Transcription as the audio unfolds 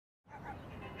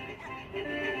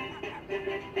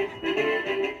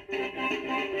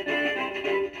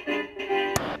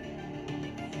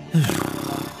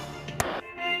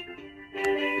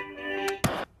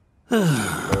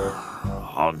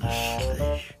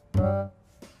Honestly.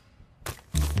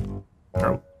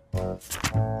 No.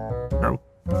 No.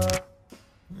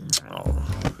 Oh,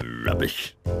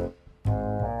 rubbish.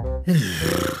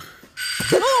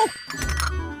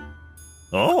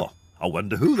 Oh, I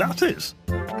wonder who that is.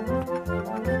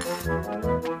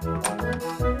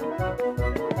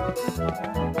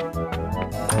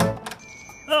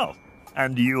 Oh,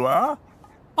 and you are?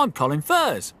 I'm Colin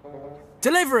Furze.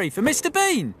 Delivery for Mr.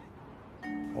 Bean.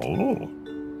 Oh.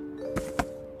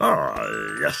 Ah,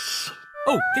 yes.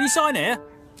 Oh, can you sign here?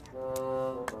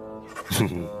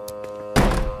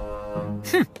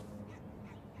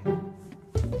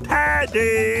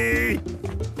 Teddy!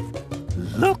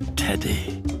 Look,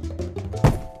 Teddy.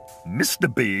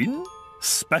 Mr. Bean,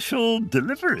 special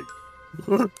delivery.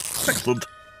 Excellent.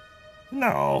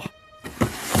 Now.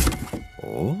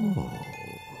 Oh.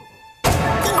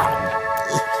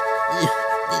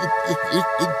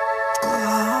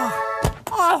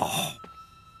 Oh,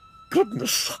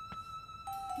 goodness.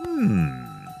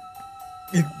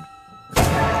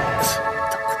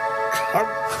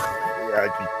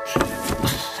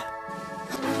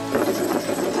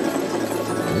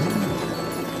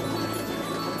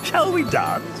 Shall we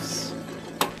dance?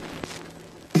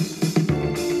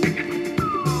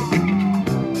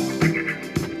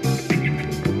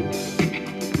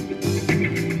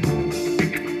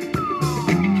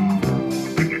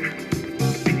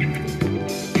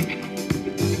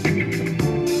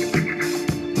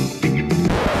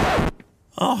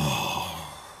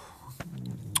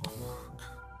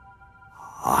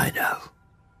 I know.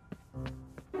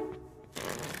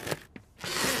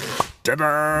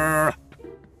 Ta-da!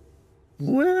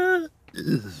 Where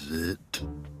is it?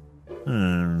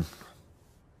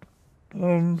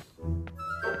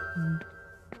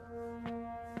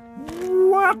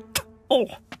 What? Oh,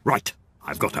 right.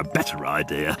 I've got a better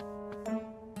idea.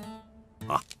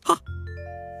 Ha!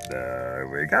 There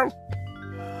we go.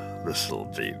 This'll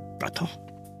be better.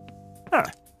 Ah,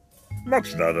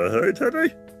 much better, hey,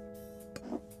 Teddy?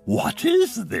 What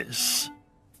is this?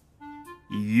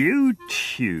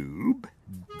 YouTube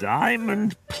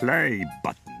Diamond Play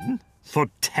button for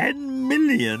 10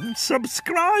 million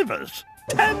subscribers.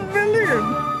 10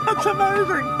 million! That's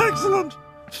amazing! Excellent!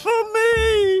 For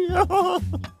me!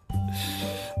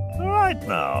 Right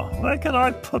now, where can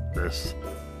I put this?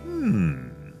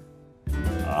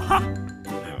 Aha!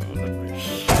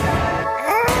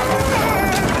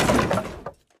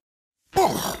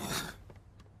 Oh.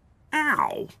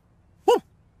 Ow! Oh.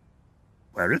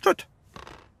 Where is it?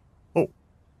 Oh.